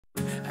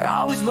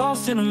I was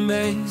lost in a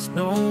maze,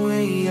 no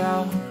way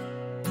out.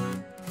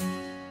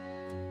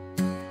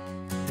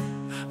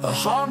 A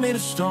heart made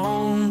of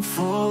stone,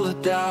 full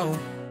of doubt.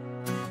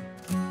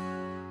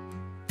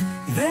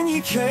 Then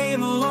you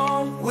came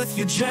along with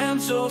your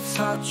gentle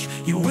touch.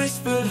 You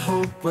whispered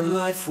hope when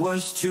life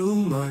was too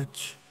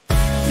much.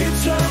 You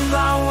turned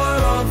my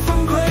world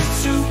from gray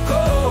to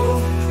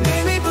gold,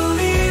 made me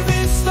believe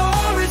in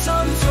stories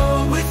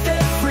untold. With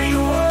every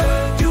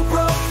word you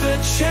broke the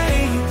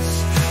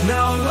chains.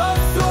 Now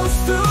love flows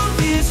through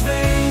these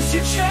veins.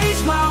 You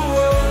changed my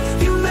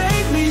world, you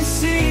made me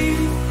see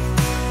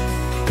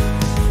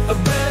a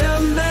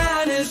better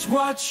man is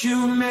what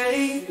you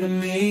made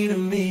of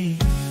me.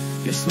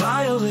 You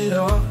smile lit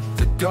up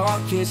the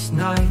darkest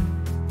night.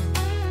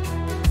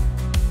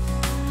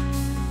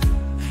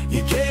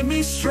 You gave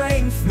me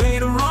strength,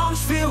 made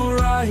wrongs feel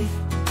right.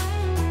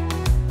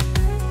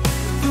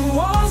 The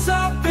walls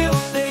I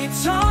built, they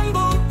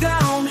tumbled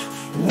down.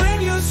 When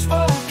you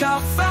spoke,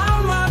 I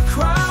found my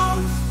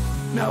crown.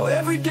 Now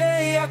every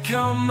day I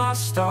count my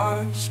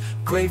stars,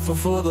 grateful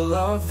for the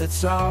love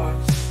that's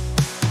ours.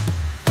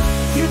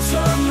 You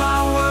turned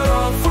my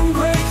world from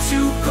gray to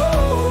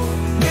gold,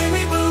 made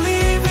me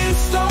believe in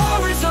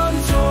stories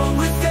untold.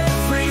 With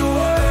every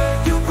word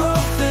you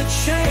broke the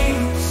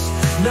chains.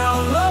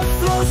 Now love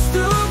flows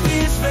through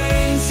these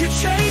veins. You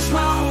changed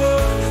my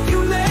world, you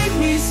made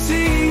me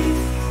see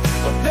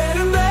a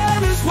better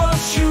man is what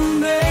you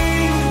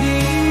made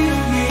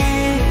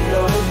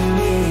of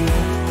me.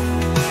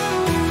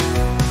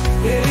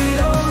 In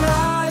your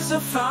eyes I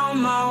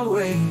found my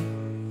way.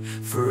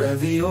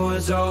 Forever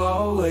yours, I'll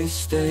always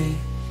stay.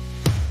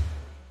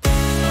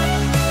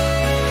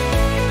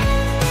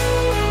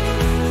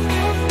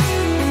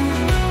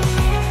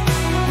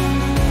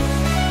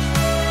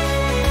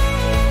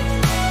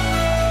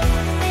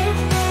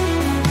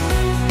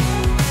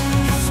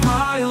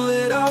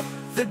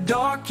 The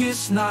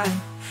darkest night,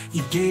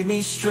 you gave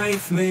me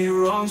strength, made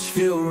wrongs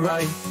feel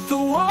right. The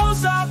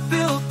walls I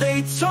built,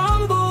 they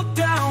tumbled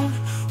down.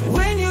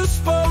 When you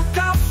spoke,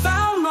 I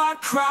found my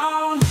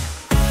crown.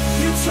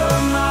 You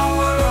turned my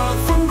world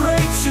from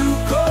gray to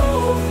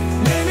gold,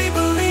 made me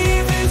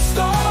believe in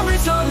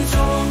stories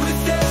untold.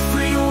 With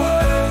every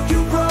word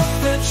you broke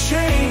the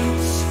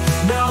chains.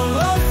 Now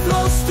love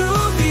flows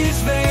through these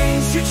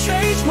veins. You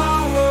changed my